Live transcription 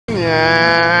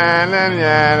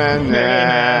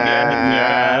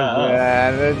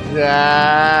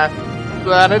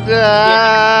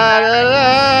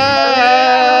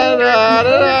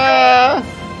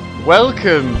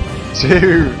Welcome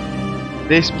to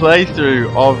this playthrough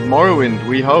of Morrowind,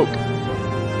 we hope.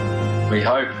 We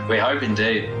hope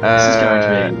indeed. This is going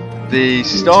to be... The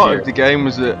start of the game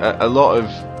was a lot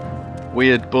of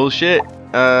weird bullshit.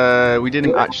 We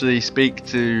didn't actually speak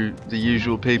to the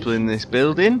usual people in this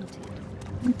building.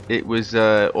 It was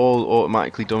all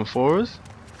automatically done for us.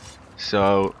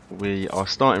 So we are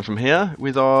starting from here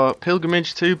with our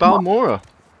pilgrimage to Balmora.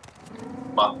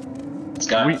 Well, let's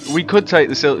go. We could take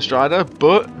the Silk Strider,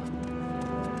 but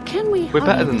we're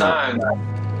better than that.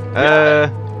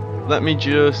 No. Let me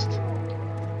just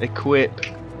equip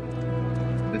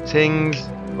the things.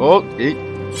 Oh,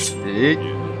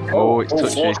 oh, it's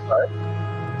touchy.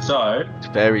 So It's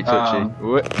very touchy.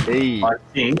 Hey. I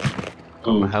think.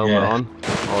 Got my helmet on.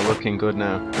 Oh, looking good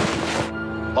now.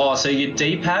 Oh, so your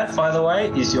D-pad, by the way,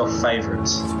 is your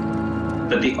favourites.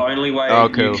 But the only way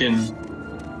cool.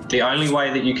 the only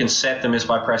way that you can set them is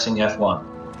by pressing F1.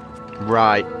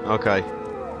 Right. Okay.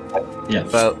 Yeah.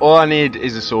 Well, all I need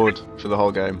is a sword for the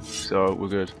whole game, so we're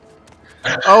good.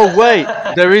 Oh wait,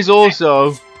 there is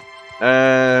also.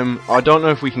 I don't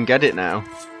know if we can get it now,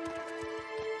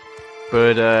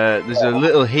 but there's a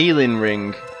little healing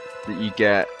ring that you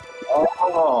get.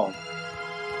 Oh.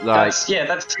 Like, that's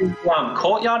the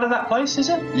courtyard of that place, is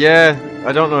it? yeah,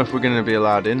 I don't know if we're going to be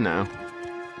allowed in now.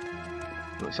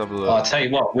 Let's have a look. Oh, I'll tell you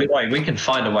what, we can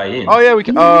find a way in. Oh yeah, we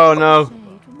can. Oh no.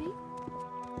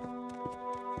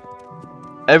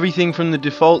 Everything from the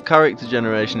default character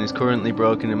generation is currently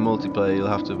broken in multiplayer. You'll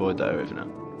have to avoid that area for now.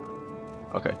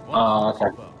 Okay. Oh,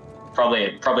 okay.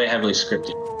 Probably heavily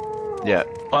scripted. Yeah.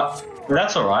 But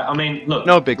that's all right. I mean, look.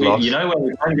 No big loss. You know where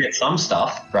we can get some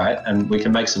stuff, right? And we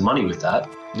can make some money with that.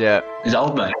 Yeah. Is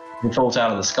old mate who falls out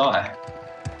of the sky.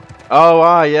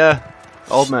 Oh, yeah.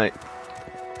 Old mate.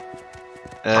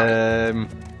 Alright,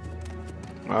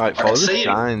 follow the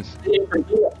signs.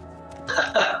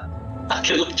 I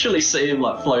can literally see him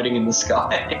like floating in the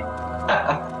sky.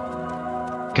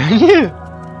 Can you?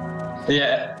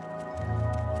 Yeah.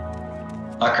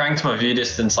 I cranked my view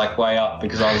distance like way up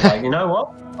because I was like, you know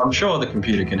what? I'm sure the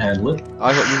computer can handle it.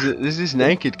 I thought there's this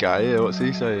naked guy here. What's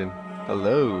he saying?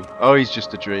 Hello. Oh, he's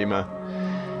just a dreamer.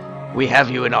 We have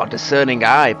you in our discerning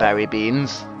eye, Barry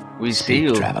Beans. We see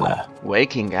you, traveler,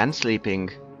 waking and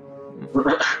sleeping.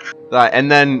 Right,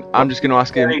 and then I'm just going to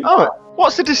ask him, oh,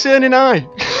 what's a discerning eye?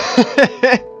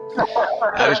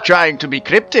 I was trying to be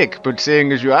cryptic, but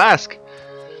seeing as you ask.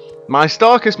 My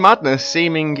starkest madness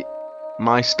seeming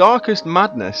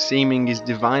his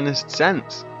divinest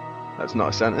sense. That's not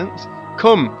a sentence.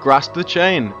 Come, grasp the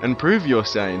chain and prove you're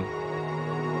sane.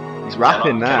 He's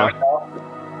rapping now.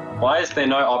 Why is there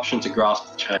no option to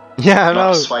grasp the chain? Yeah, I know.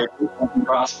 Persuade people to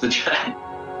grasp the chain.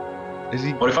 Is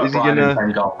he? What if Is he gonna?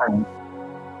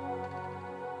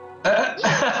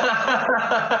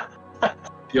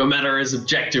 Your manner is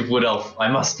objective, Wood Elf. I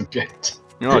must object.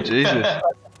 Oh Jesus!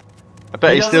 I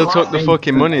bet he still took the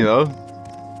fucking money though.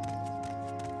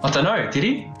 I don't know. Did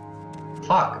he?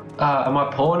 Fuck. Am I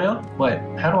poor now? Wait.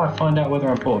 How do I find out whether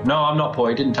I'm poor? No, I'm not poor.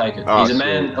 He didn't take it. Oh, He's a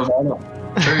man of honor.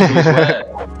 True to his word.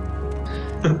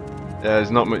 Yeah,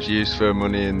 there's not much use for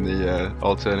money in the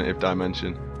alternative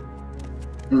dimension.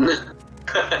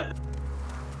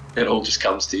 It all just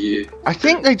comes to you. I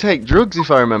think they take drugs, if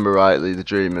I remember rightly, the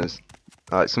Dreamers.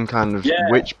 Like some kind of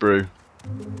witch brew.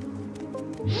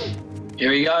 Here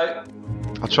we go.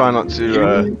 I'll try not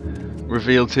to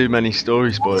reveal too many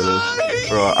story spoilers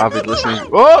for our avid listeners.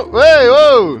 Whoa! Hey,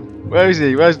 whoa! Where is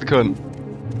he? Where's the cunt?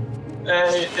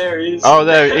 Hey, there he is. Oh,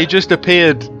 there. He just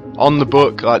appeared on the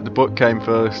book, like the book came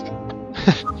first.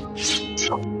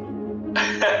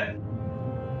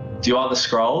 Do you want the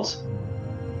scrolls?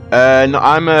 No,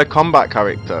 I'm a combat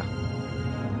character.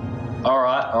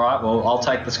 Alright, well, I'll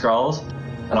take the scrolls,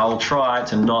 and I will try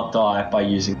to not die by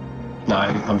using... No,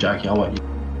 I'm joking, I won't use...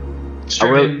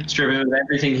 Strip him of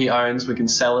everything he owns, we can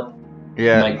sell it,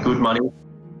 make good money.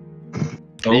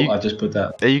 I just put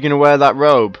that. Are you going to wear that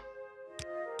robe?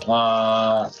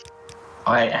 I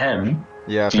am.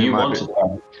 Yeah, I Do think you it might want be.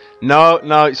 it?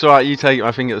 No, it's alright, you take it,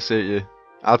 I think it'll suit you.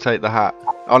 I'll take the hat.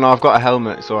 Oh no, I've got a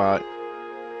helmet, it's alright.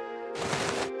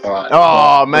 Alright.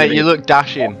 Oh, mate, you look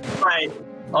dashing. Mate.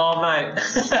 Oh, mate.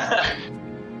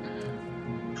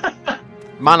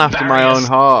 Man after my own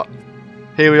heart.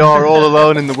 Here we are, all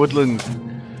alone in the woodlands.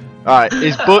 Alright,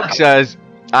 his book says,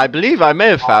 I believe I may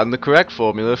have found the correct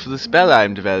formula for the spell I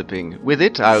am developing. With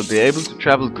it, I will be able to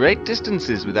travel great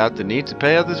distances without the need to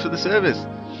pay others for the service.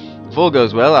 If all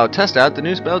goes well, I'll test out the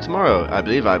new spell tomorrow. I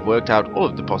believe I've worked out all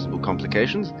of the possible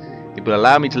complications. It will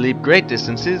allow me to leap great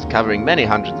distances, covering many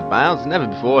hundreds of miles. Never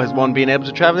before has one been able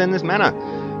to travel in this manner.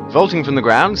 Vaulting from the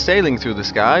ground, sailing through the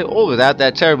sky, all without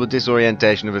that terrible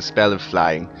disorientation of a spell of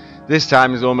flying. This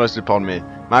time is almost upon me.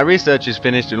 My research is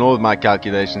finished and all of my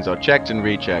calculations are checked and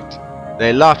rechecked.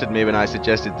 They laughed at me when I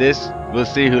suggested this. We'll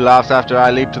see who laughs after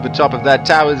I leap to the top of their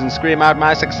towers and scream out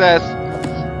my success.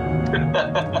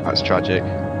 That's tragic.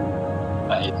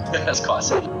 That's quite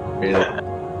sad. Really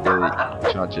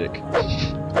tragic.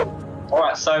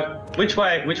 Alright, so which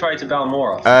way to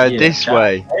Balmora? This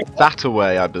way. That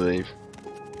away, I believe.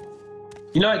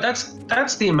 You know,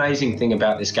 that's the amazing thing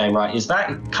about this game, right? Is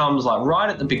that it comes like right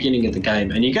at the beginning of the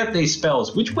game, and you get these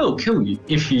spells which will kill you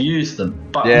if you use them.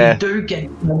 But you do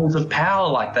get levels of power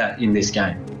like that in this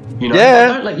game. You know,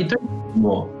 they don't let you do it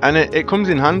anymore. And it comes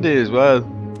in handy as well.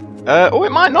 Oh,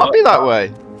 it might not be that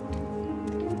way.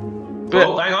 But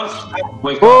oh, hang on.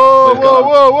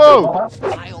 Whoa!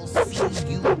 I'll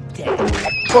see you dead.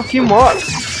 Fucking what? You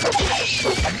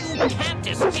can't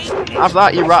escape me. Have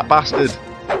that, you rat bastard.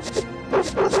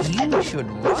 You should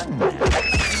run now.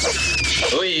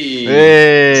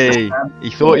 Hey! He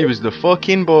thought he was the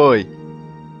fucking boy.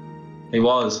 He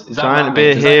was. Is that Trying to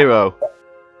be a hero.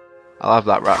 I'll have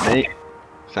that rat, mate.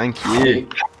 Thank you.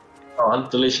 Go on,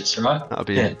 delicious, right? That'll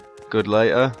be good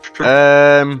later.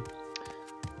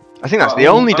 I think that's the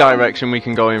only direction we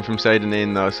can go in from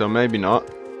Seydonin though, so maybe not.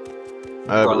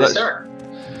 Oh no,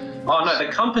 the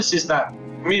compass is that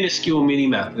minuscule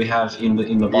mini-map we have in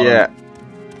the bottom. Yeah.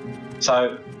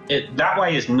 So that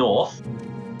way is north.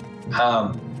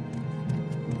 Yeah,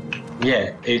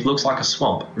 it looks like a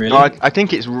swamp, really. No, I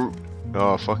think it's...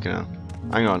 Oh, fucking hell.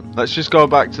 Hang on. Let's just go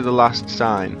back to the last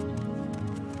sign.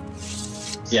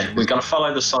 Yeah, we've got to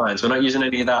follow the signs. We're not using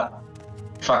any of that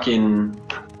fucking,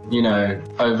 you know,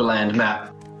 overland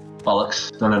map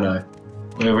bollocks. No.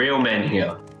 We're real men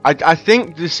here. I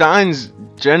think the signs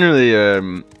generally are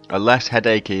less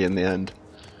headachy in the end.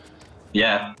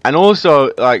 Yeah. And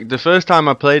also, like, the first time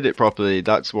I played it properly,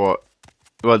 that's what...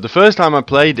 Well, the first time I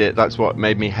played it, that's what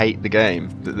made me hate the game.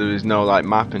 That there was no, like,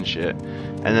 map and shit.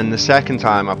 And then the second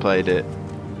time I played it...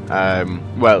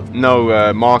 well,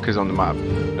 no markers on the map.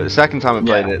 But the second time I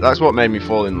played it, that's what made me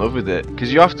fall in love with it.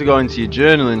 Because you have to go into your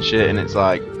journal and shit, and it's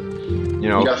like... You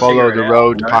know, follow the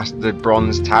road past the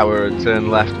bronze tower and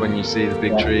turn left when you see the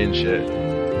big tree and shit.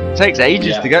 It takes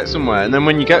ages to get somewhere, and then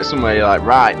when you get somewhere, you're like,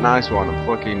 right, nice one, I'm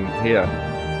fucking here.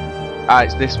 Ah,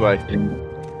 it's this way.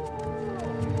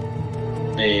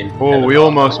 Oh, we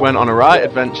almost went on a right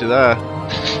adventure there.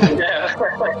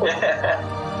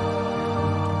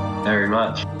 Very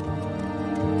much.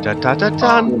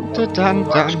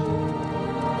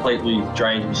 Completely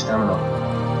drained your stamina.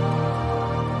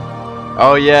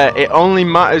 Oh yeah, it only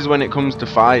matters when it comes to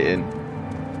fighting.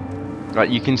 Like,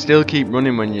 you can still keep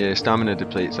running when your stamina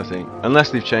depletes, I think, unless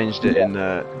they've changed it in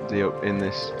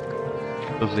this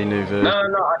lovely new version. No,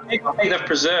 I think they've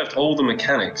preserved all the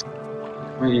mechanics.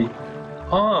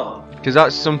 Because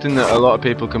that's something that a lot of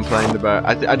people complained about.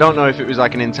 I don't know if it was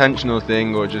like an intentional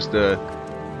thing or just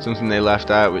something they left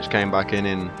out, which came back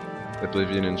in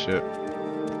Oblivion and shit.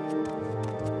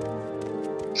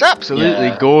 It's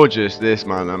absolutely gorgeous, this,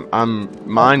 man. I'm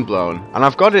mind blown, and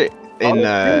I've got it in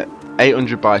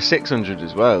 800 by 600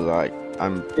 as well. Like,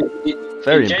 I'm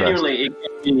very impressed. Genuinely, it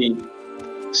gives me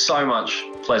so much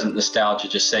pleasant nostalgia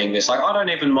just seeing this. Like, I don't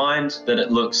even mind that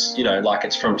it looks, you know, like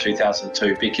it's from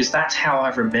 2002, because that's how I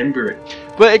remember it.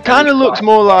 But it kind of looks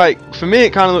more like, for me,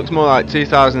 it kind of looks more like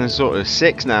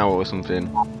 2006 now or something.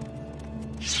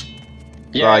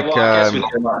 Yeah, like, well, I guess we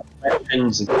can, like,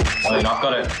 sections and, I mean, I've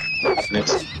got it.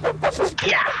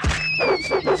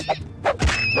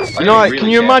 You know, like, can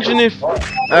you imagine if,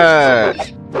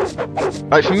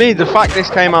 like, for me, the fact this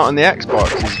came out on the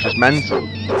Xbox is just mental.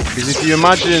 Because if you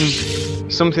imagine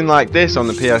something like this on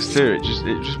the PS2, it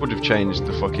just would have changed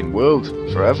the fucking world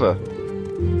forever.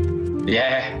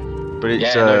 Yeah. But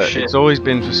it's always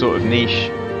been for sort of niche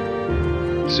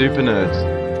super nerds.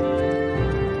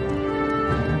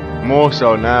 More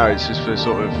so now, it's just for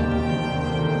sort of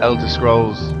Elder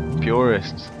Scrolls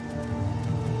purists.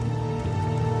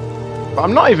 But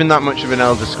I'm not even that much of an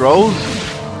Elder Scrolls.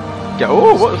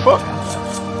 Oh, what the fuck?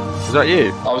 Is that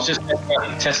you? I was just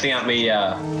testing out me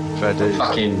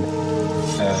fucking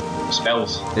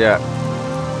spells. Yeah.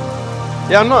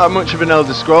 Yeah, I'm not that much of an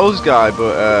Elder Scrolls guy,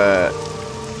 but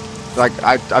like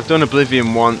I've done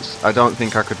Oblivion once. I don't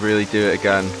think I could really do it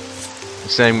again. The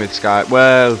same with Sky.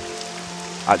 Well,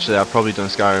 actually, I've probably done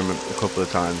Skyrim a couple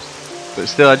of times, but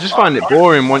still, I just find it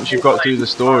boring once you've got through the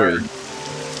story.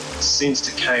 since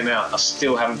it came out. I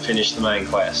still haven't finished the main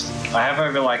quest. I have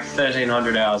over like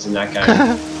 1,300 hours in that game,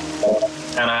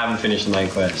 and I haven't finished the main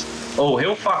quest. Oh,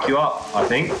 he'll fuck you up, I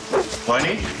think, won't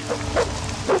he?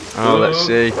 Oh, let's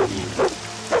see.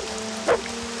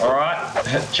 All right,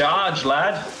 charge,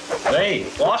 lad. Hey,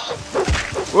 what?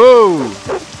 Whoa!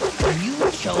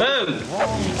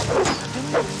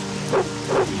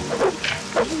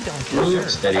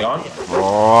 Steady on.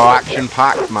 Oh,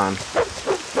 action-packed, man.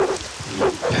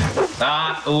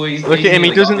 Look at him,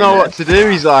 he doesn't know what to do.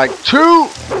 He's like, 2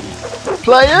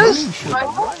 players?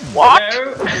 What?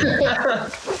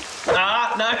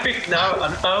 No,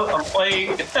 I'm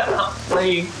playing. I'm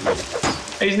playing.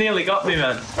 He's nearly got me,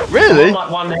 man. Really? I'm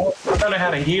like 1 health. I don't know how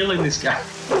to heal in this game.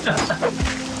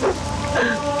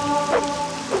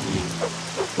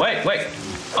 Wait.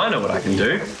 I know what I can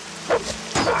do.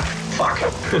 Fuck.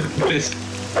 This.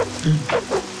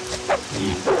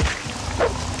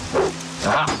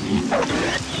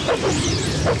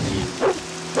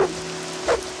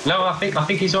 No, I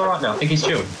think he's all right now. I think he's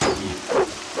chill.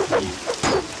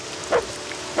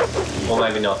 Or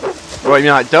maybe not. What, you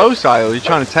mean like docile? You're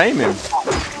trying to tame him?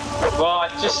 Well, I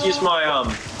just used my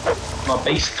my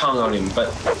beast tongue on him, but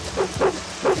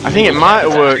I think it might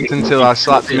have worked until I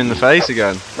slapped him in the face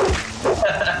again.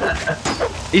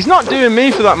 He's not doing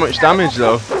me for that much damage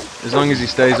though, as long as he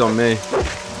stays on me.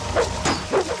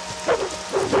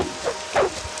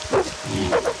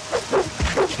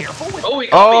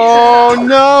 Oh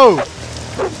no!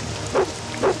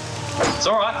 It's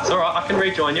alright, I can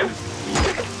rejoin you.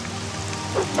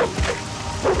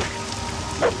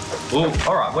 Ooh,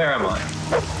 alright, where am I?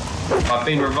 I've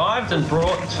been revived and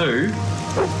brought to...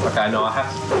 Okay, no, I have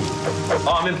to...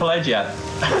 Oh, I'm in Pelagiad.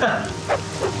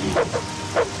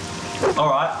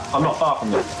 Alright, I'm not far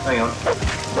from you. Hang on.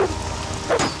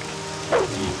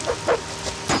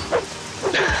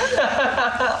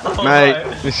 Oh, mate,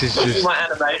 no. This is just... My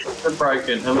animations are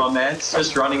broken and my man's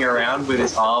just running around with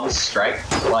his arms straight,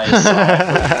 like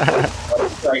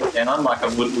straight down like a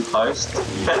wooden post.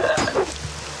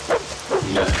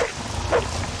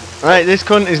 Right, this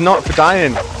cunt is not for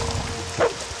dying.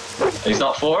 He's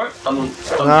not for it?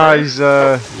 No, he's he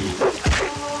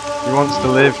wants to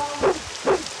live.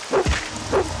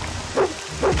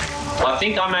 I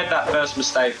think I made that first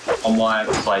mistake on my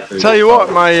playthrough. Tell you what,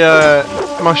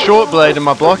 my short blade and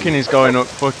my blocking is going up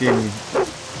fucking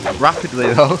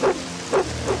rapidly though.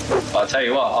 I'll tell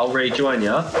you what, I'll rejoin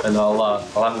you and I'll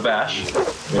have a bash.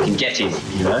 We can get him,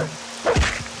 you know.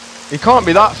 He can't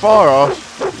be that far off.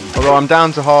 Although I'm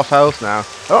down to half health now.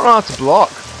 I don't know how to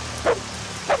block.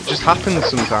 It just happens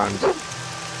sometimes. Yeah,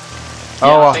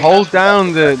 oh, I hold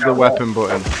down the weapon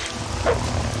button.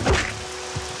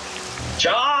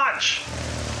 Charge!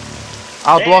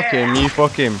 I'll block him, you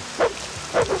fuck him.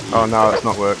 Oh no, it's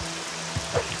not worked.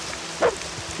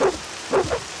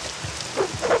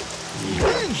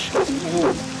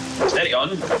 Steady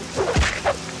on.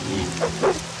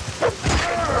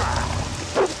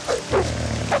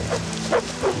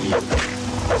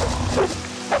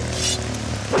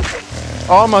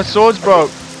 Oh, my sword's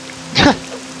broke.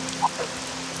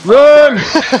 Run!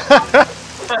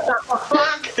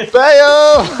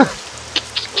 Bail!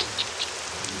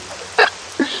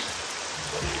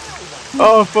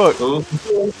 Oh fuck.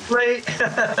 Wait.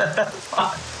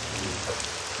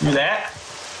 You there?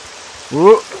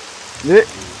 Whoa. Yeah.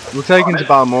 We'll take him to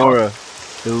Balmora.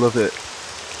 He'll love it.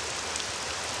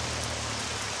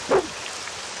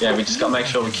 Yeah, we just gotta make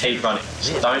sure we keep running.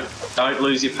 Just don't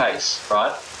lose your pace,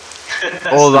 right?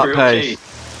 All that pace.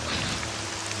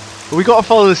 But we gotta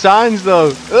follow the signs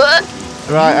though.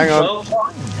 Right, hang on.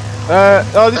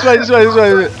 Oh, this way.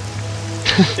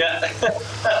 Yeah.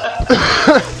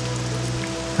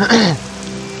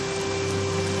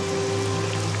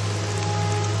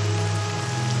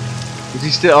 Is he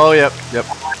still? Oh, yep.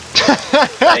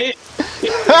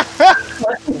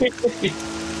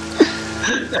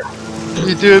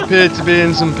 You do appear to be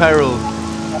in some peril.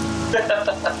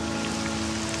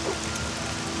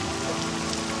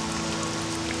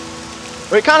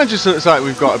 Well, it kind of just looks like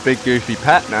we've got a big goofy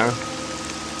pet now.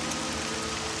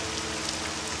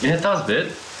 Yeah, it does a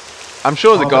bit. I'm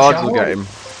sure the guards will get him.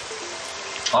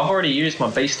 I've already used my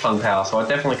beast tongue power, so I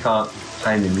definitely can't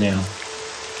tame him now.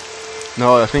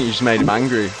 No, I think you just made him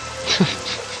angry.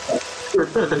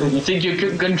 You think you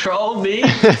can control me?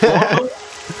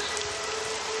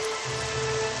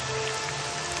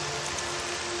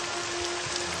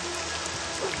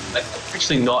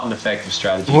 Actually not an effective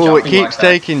strategy. Oh, it keeps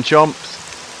taking chomps.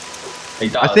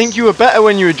 It does. I think you were better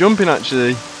when you were jumping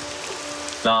actually.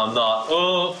 No, I'm not.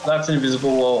 Oh, that's an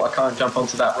invisible wall. I can't jump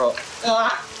onto that rock.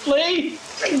 Ah, please!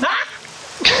 Ah!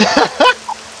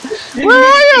 Where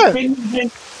are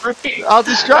you? I'll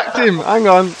distract him. Hang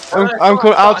on.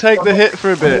 I'll take the hit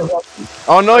for a bit.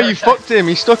 Oh no, you fucked him.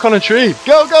 He's stuck on a tree.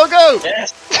 Go, go, go!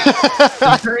 Yes.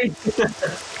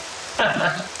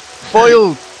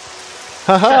 Foiled.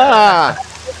 Haha.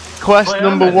 Quest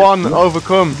number 1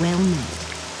 overcome. Well met.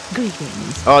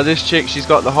 Greetings. Oh, this chick, she's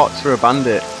got the hots for a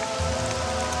bandit.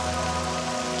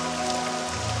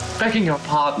 Begging your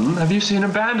pardon, have you seen a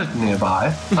bandit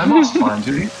nearby? I must find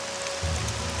you.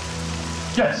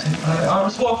 Yes, I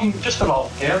was walking just along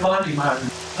here, minding my own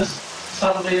business.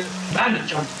 Suddenly, a bandit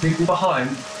jumped me from behind.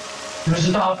 He was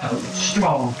a darko,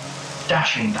 strong,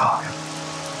 dashing darko.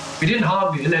 He didn't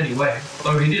harm me in any way,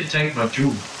 although he did take my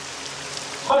jewel.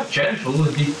 Quite gentle,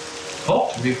 and he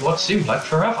talked to me for what seemed like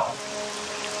forever.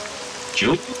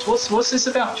 Jewels? What's this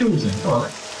about jewels then? Come on.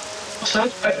 So,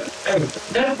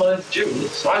 never mind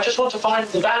jewels. I just want to find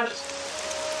the bandit.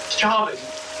 It's charming.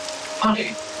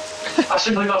 Funny. I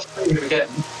simply must bring him again.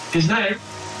 His name?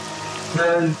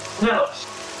 Nelos.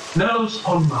 Nelos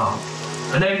Onmar.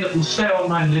 A name that will stay on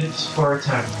my lips for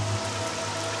eternity.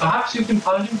 Perhaps you can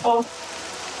find him, Paul?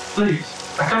 Please.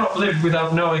 I cannot live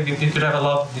without knowing if you could ever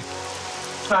love me.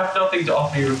 I have nothing to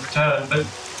offer you in return, but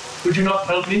would you not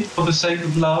help me for the sake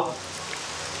of love?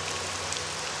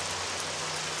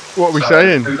 What are we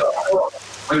saying?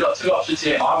 We've got 2 options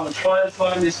here. I'm going to try and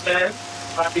find this man,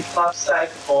 maybe for love's sake,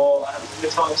 or have a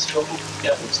good time still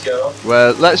get this girl.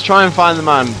 Well, let's try and find the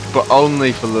man, but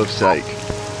only for love's sake.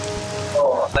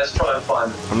 Alright, let's try and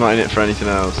find him. I'm not in it for anything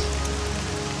else.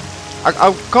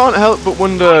 I can't help but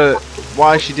wonder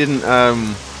why she didn't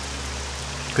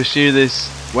pursue this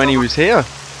when he was here.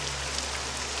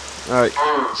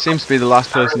 Seems to be the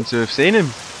last person to have seen him.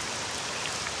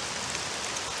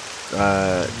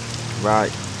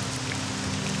 Right.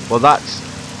 Well, that's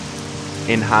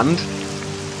in hand.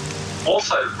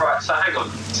 Also, right, so hang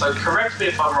on. So correct me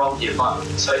if I'm wrong here, but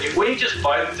so if we just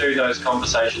both do those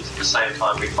conversations at the same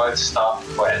time, we both start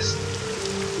the quest.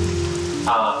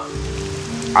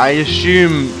 I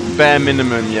assume bare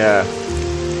minimum, yeah.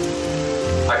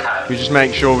 Okay. We just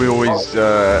make sure we always do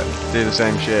the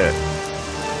same shit.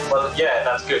 Well, yeah,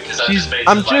 that's good, because that just means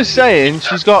I'm that, like, just saying,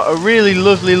 she's got a really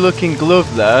lovely looking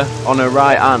glove there on her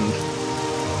right hand.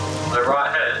 the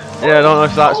right hand. Yeah, I don't know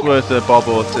if that's worth a bob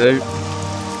or two.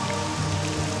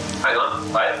 Hang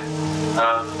on, wait.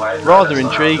 Wait. Rather no, that's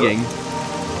not intriguing.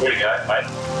 Here we go, wait.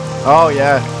 Oh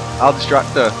yeah, I'll distract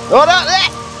her. Oh no!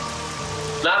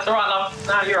 No, it's alright, love.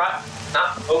 No, you're right. No,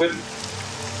 all good.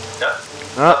 No,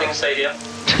 nothing to see here.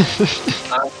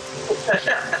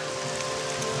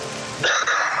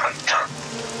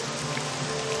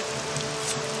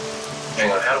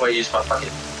 Hang on, how do I use my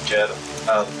fucking German?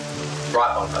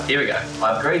 Right one, here we go.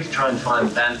 I've agreed to try and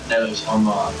find bandit Nelos on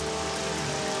my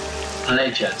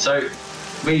Pelagia. So,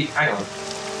 hang on.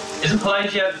 Isn't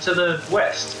Pelagia to the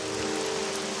west?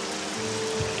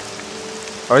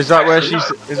 Oh, is that Actually,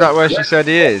 where she said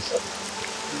he is?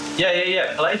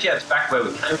 Yeah. Pelagia's back where we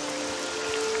came from.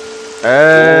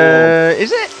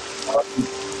 Is it?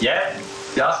 Yeah?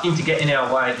 You're asking to get in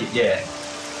our way, yeah.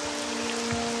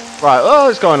 Right. Oh,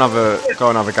 let's go and have a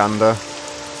gander.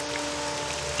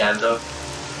 Gander.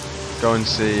 Go and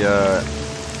see.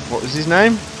 What was his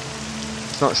name?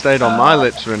 It's not stayed on my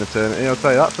lips for an eternity. I'll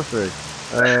tell you that for free.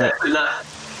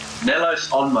 Nelos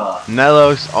Onmar.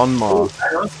 Nelos Onmar.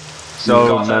 Hang on.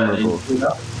 So memorable.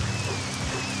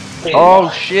 Oh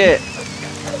shit!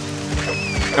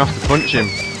 I have to punch him.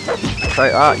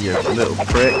 Take that, you little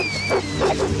prick.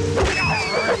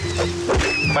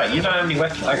 Wait, you don't have any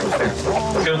weapons?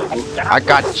 I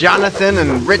got Jonathan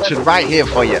and Richard right here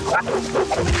for you.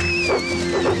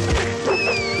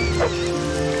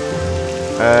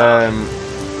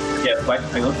 Yeah, wait,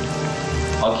 hang on.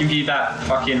 I'll give you that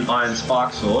fucking iron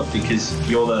spark sword because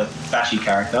you're the bashy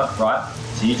character, right?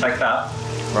 So you take that.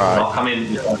 Right. And I'll come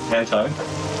in with a Panto.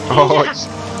 Oh,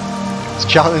 it's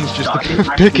challenge just to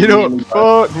pick it up.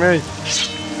 Fuck me.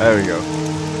 There we go.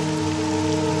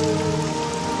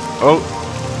 Oh.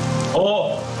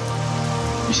 Oh!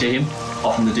 You see him?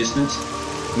 Off in the distance?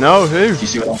 No, who? Do you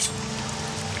see what I'm...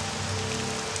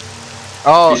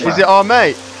 Oh, is it our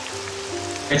mate?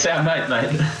 It's our mate.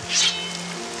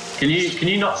 Can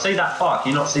you not see that far?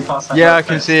 Can you not see past that? Yeah, I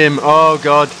can see him. Oh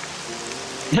god.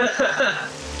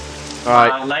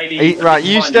 Right. Lady, Right,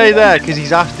 you stay there because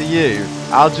he's after you.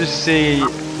 I'll just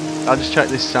check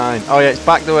this sign. Oh yeah, it's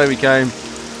back the way we came.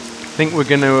 I think we're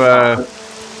gonna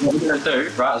what we're going to do,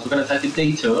 right, is we're going to take a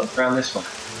detour around this one.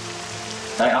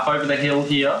 Okay, up over the hill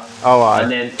here. Oh, aye. And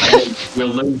then we'll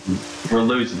lose him. We'll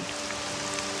lose him.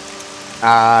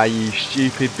 Ah, you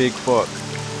stupid big fuck.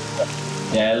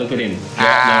 Yeah, look at him.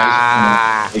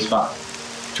 Ah. No, he's fucked.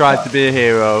 tried to be a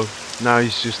hero. Now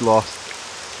he's just lost.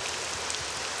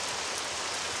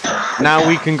 Now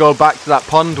we can go back to that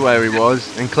pond where he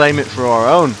was and claim it for our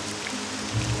own.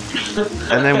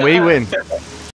 And then we win.